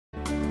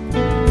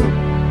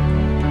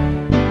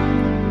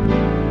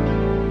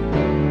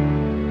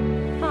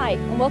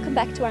welcome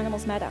back to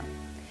Animals Matter.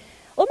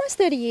 Almost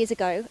 30 years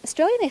ago,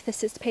 Australian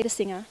ethicist Peter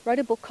Singer wrote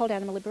a book called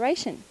Animal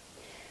Liberation.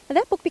 Now,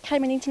 that book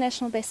became an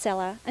international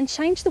bestseller and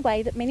changed the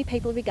way that many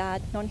people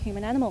regard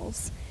non-human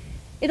animals.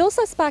 It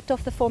also sparked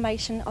off the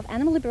formation of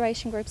animal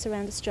liberation groups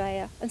around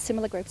Australia and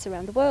similar groups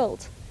around the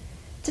world.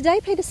 Today,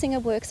 Peter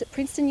Singer works at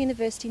Princeton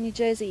University, New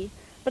Jersey,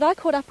 but I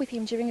caught up with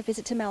him during a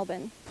visit to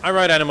Melbourne. I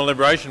wrote Animal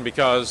Liberation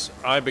because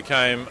I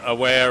became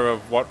aware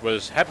of what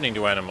was happening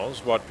to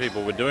animals, what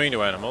people were doing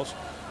to animals,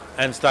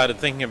 and started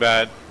thinking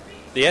about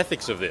the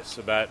ethics of this,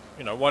 about,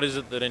 what is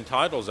it that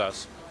entitles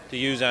us to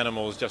use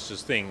animals just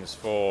as things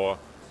for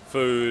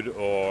food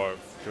or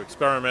to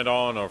experiment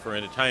on or for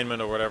entertainment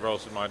or whatever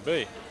else it might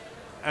be.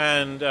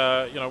 And,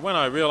 when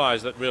I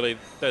realised that really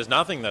there's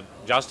nothing that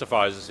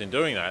justifies us in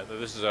doing that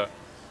this is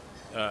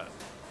a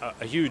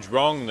huge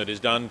wrong that is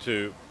done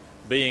to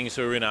beings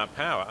who are in our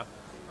power,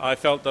 I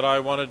felt that I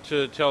wanted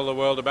to tell the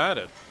world about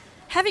it.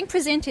 Having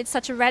presented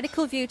such a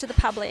radical view to the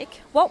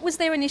public, what was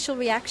their initial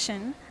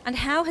reaction and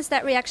how has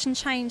that reaction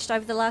changed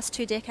over the last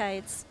 2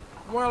 decades?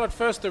 Well, at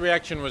first the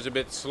reaction was a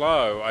bit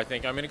slow, I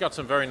think. It got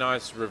some very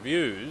nice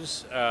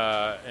reviews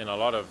in a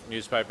lot of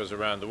newspapers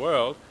around the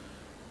world,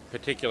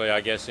 particularly,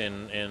 I guess,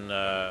 in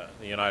the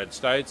United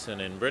States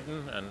and in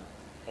Britain and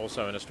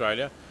also in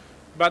Australia.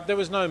 But there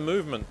was no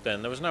movement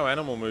then. There was no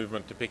animal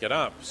movement to pick it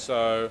up.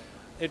 So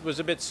it was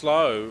a bit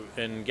slow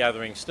in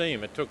gathering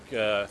steam. It took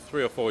 3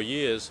 or 4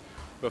 years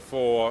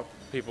before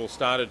people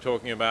started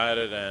talking about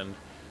it and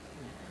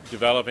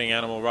developing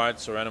animal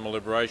rights or animal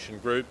liberation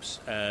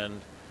groups,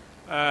 and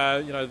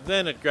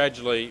then it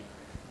gradually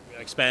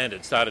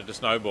expanded, started to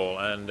snowball.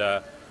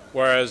 And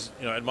whereas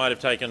it might have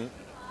taken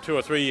 2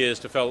 or 3 years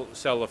to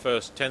sell the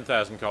first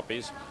 10,000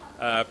 copies,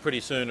 pretty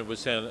soon it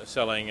was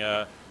selling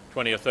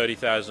 20 or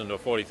 30,000 or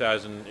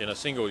 40,000 in a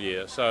single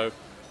year. So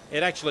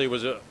it actually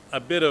was a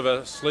bit of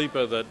a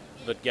sleeper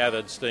that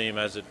gathered steam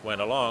as it went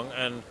along,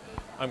 and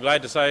I'm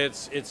glad to say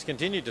it's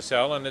continued to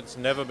sell, and it's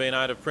never been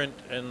out of print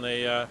in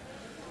the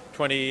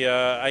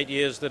 28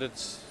 years that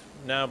it's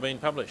now been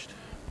published.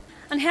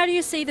 And how do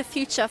you see the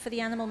future for the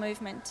animal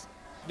movement?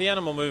 The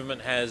animal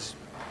movement has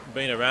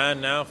been around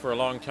now for a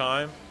long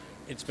time.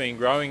 It's been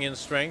growing in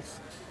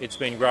strength. It's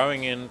been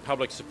growing in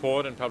public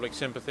support and public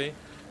sympathy.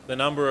 The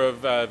number of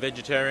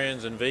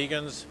vegetarians and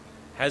vegans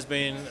has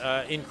been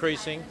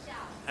increasing,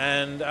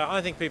 and I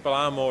think people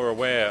are more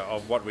aware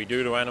of what we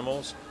do to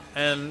animals.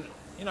 And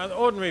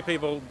ordinary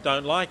people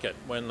don't like it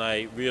when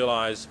they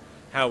realise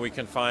how we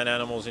confine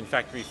animals in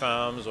factory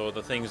farms or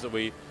the things that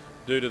we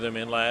do to them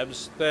in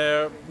labs.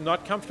 They're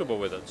not comfortable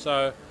with it.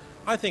 So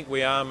I think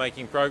we are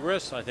making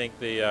progress. I think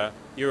the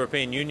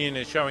European Union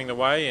is showing the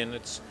way in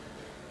its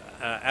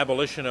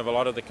abolition of a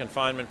lot of the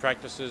confinement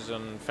practices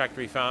and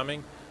factory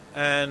farming.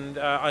 And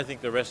I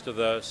think the rest of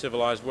the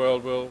civilised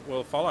world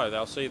will follow.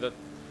 They'll see that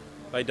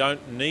they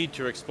don't need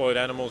to exploit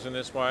animals in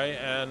this way,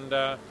 and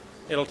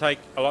it'll take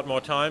a lot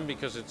more time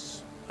because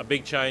it's a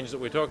big change that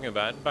we're talking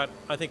about, but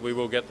I think we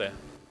will get there.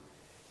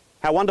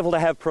 How wonderful to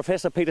have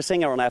Professor Peter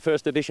Singer on our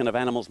first edition of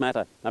Animals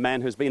Matter, a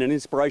man who's been an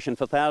inspiration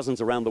for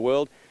thousands around the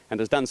world and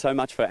has done so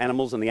much for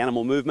animals and the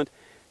animal movement.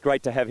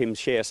 Great to have him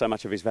share so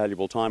much of his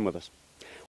valuable time with us.